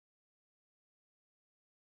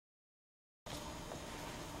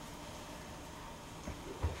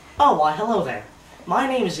Oh, why, hello there. My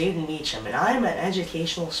name is Aiden Meacham, and I am an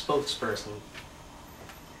educational spokesperson.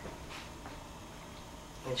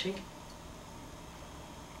 Handshake?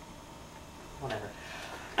 Whatever.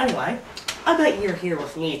 Anyway, I bet you're here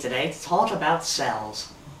with me today to talk about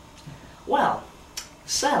cells. Well,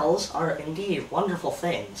 cells are indeed wonderful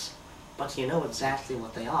things, but do you know exactly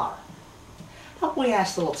what they are? How about we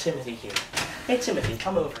ask little Timothy here? Hey Timothy,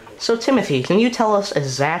 come over here. So Timothy, can you tell us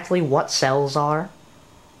exactly what cells are?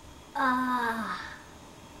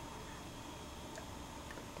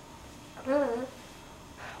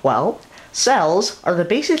 Well, cells are the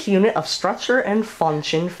basic unit of structure and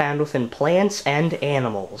function found within plants and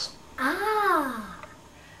animals.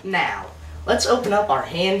 Now, let's open up our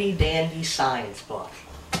handy-dandy science book.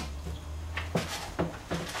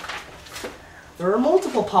 There are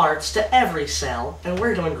multiple parts to every cell, and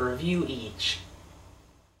we're going to review each.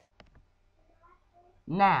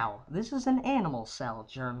 Now, this is an animal cell,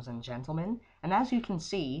 germs and gentlemen, and as you can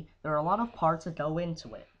see, there are a lot of parts that go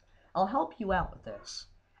into it. I'll help you out with this.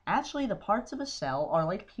 Actually, the parts of a cell are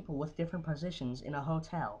like people with different positions in a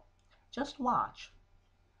hotel. Just watch.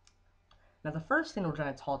 Now, the first thing we're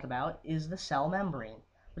going to talk about is the cell membrane,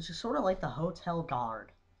 which is sort of like the hotel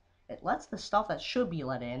guard. It lets the stuff that should be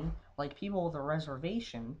let in, like people with a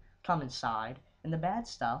reservation, come inside, and the bad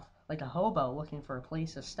stuff, like a hobo looking for a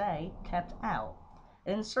place to stay, kept out.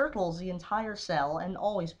 It encircles the entire cell and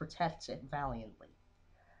always protects it valiantly.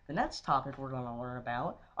 The next topic we're going to learn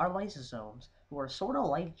about are lysosomes, who are sort of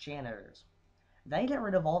like janitors. They get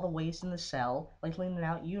rid of all the waste in the cell, like cleaning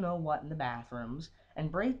out you-know-what in the bathrooms,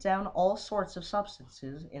 and break down all sorts of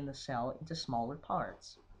substances in the cell into smaller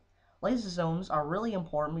parts. Lysosomes are really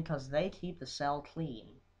important because they keep the cell clean.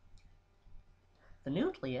 The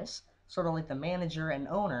nucleus, sort of like the manager and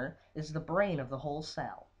owner, is the brain of the whole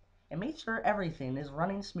cell. It makes sure everything is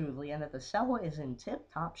running smoothly and that the cell is in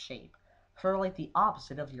tip-top shape, sort of like the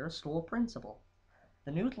opposite of your school principal.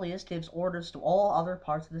 The nucleus gives orders to all other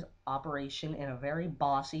parts of the operation in a very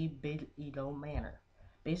bossy, big ego manner.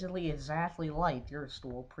 Basically exactly like your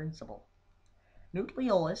school principal.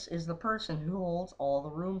 Nucleolus is the person who holds all the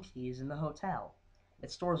room keys in the hotel.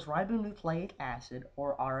 It stores ribonucleic acid,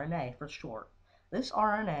 or RNA for short. This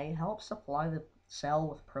RNA helps supply the cell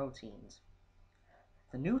with proteins.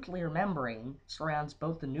 The nuclear membrane surrounds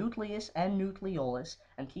both the nucleus and nucleolus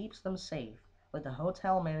and keeps them safe, like the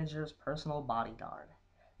hotel manager's personal bodyguard.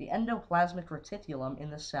 The endoplasmic reticulum in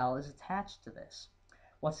the cell is attached to this.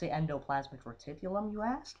 What's the endoplasmic reticulum, you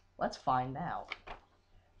ask? Let's find out.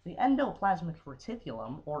 The endoplasmic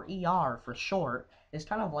reticulum, or ER for short, is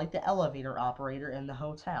kind of like the elevator operator in the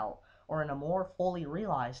hotel, or in a more fully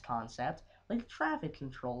realized concept, like a traffic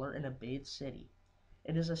controller in a big city.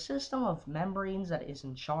 It is a system of membranes that is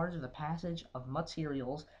in charge of the passage of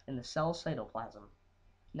materials in the cell cytoplasm.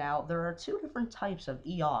 Now, there are two different types of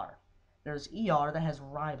ER. There's ER that has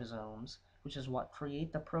ribosomes, which is what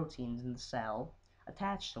create the proteins in the cell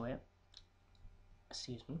attached to it,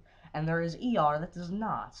 and there is ER that does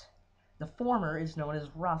not. The former is known as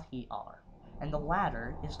rough ER, and the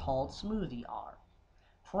latter is called smooth ER.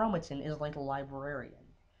 Chromatin is like a librarian.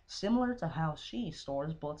 Similar to how she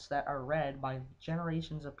stores books that are read by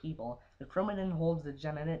generations of people, the chromatin holds the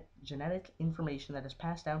genetic information that is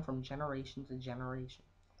passed down from generation to generation.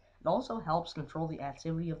 It also helps control the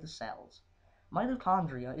activity of the cells.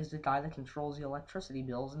 Mitochondria is the guy that controls the electricity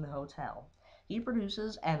bills in the hotel. He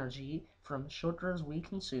produces energy from sugars we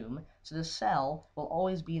consume, so the cell will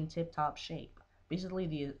always be in tip-top shape, basically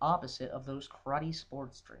the opposite of those cruddy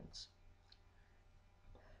sports drinks.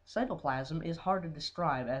 Cytoplasm is hard to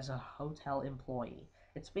describe as a hotel employee.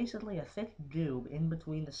 It's basically a thick goob in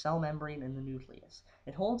between the cell membrane and the nucleus.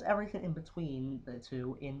 It holds everything in between the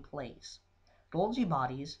two in place. Golgi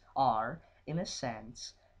bodies are, in a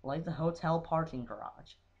sense, like the hotel parking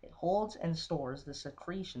garage. It holds and stores the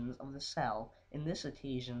secretions of the cell, in this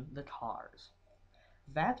occasion, the cars.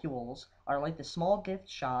 Vacuoles are like the small gift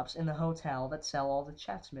shops in the hotel that sell all the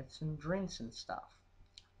Chex-Mix and drinks and stuff.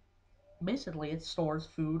 Basically, it stores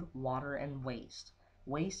food, water, and waste.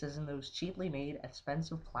 Waste is in those cheaply made,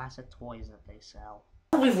 expensive plastic toys that they sell.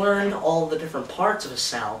 Now that we've learned all the different parts of a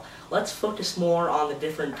cell, let's focus more on the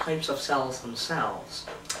different types of cells themselves.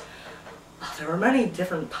 There are many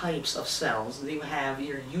different types of cells. You have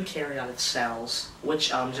your eukaryotic cells, which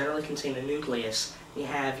generally contain a nucleus. You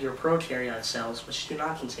have your prokaryotic cells, which do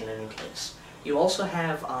not contain a nucleus. You also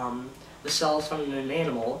have the cells found in an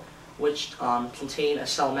animal, which contain a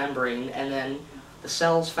cell membrane, and then the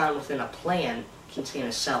cells found within a plant contain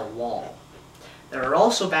a cell wall. There are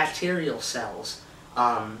also bacterial cells.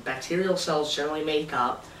 Bacterial cells generally make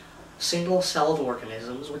up single-celled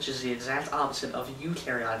organisms, which is the exact opposite of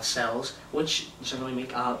eukaryotic cells, which generally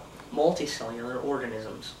make up multicellular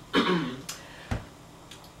organisms.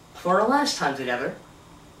 For our last time together,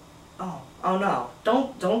 oh no,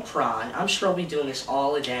 don't cry. I'm sure I'll be doing this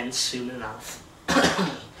all again soon enough.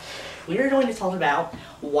 We are going to talk about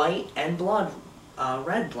white and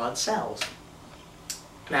red blood cells.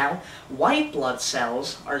 Now, white blood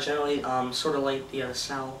cells are generally sort of like the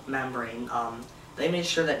cell membrane. They make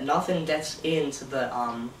sure that nothing gets into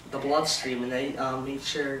the bloodstream, and they make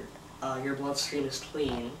sure your bloodstream is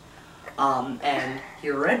clean. And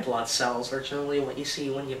your red blood cells are generally what you see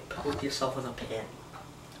when you poke yourself with a pin.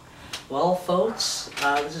 Well, folks,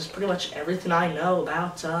 this is pretty much everything I know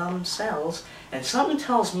about cells, and something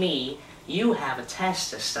tells me you have a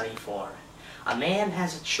test to study for. A man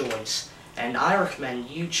has a choice, and I recommend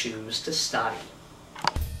you choose to study.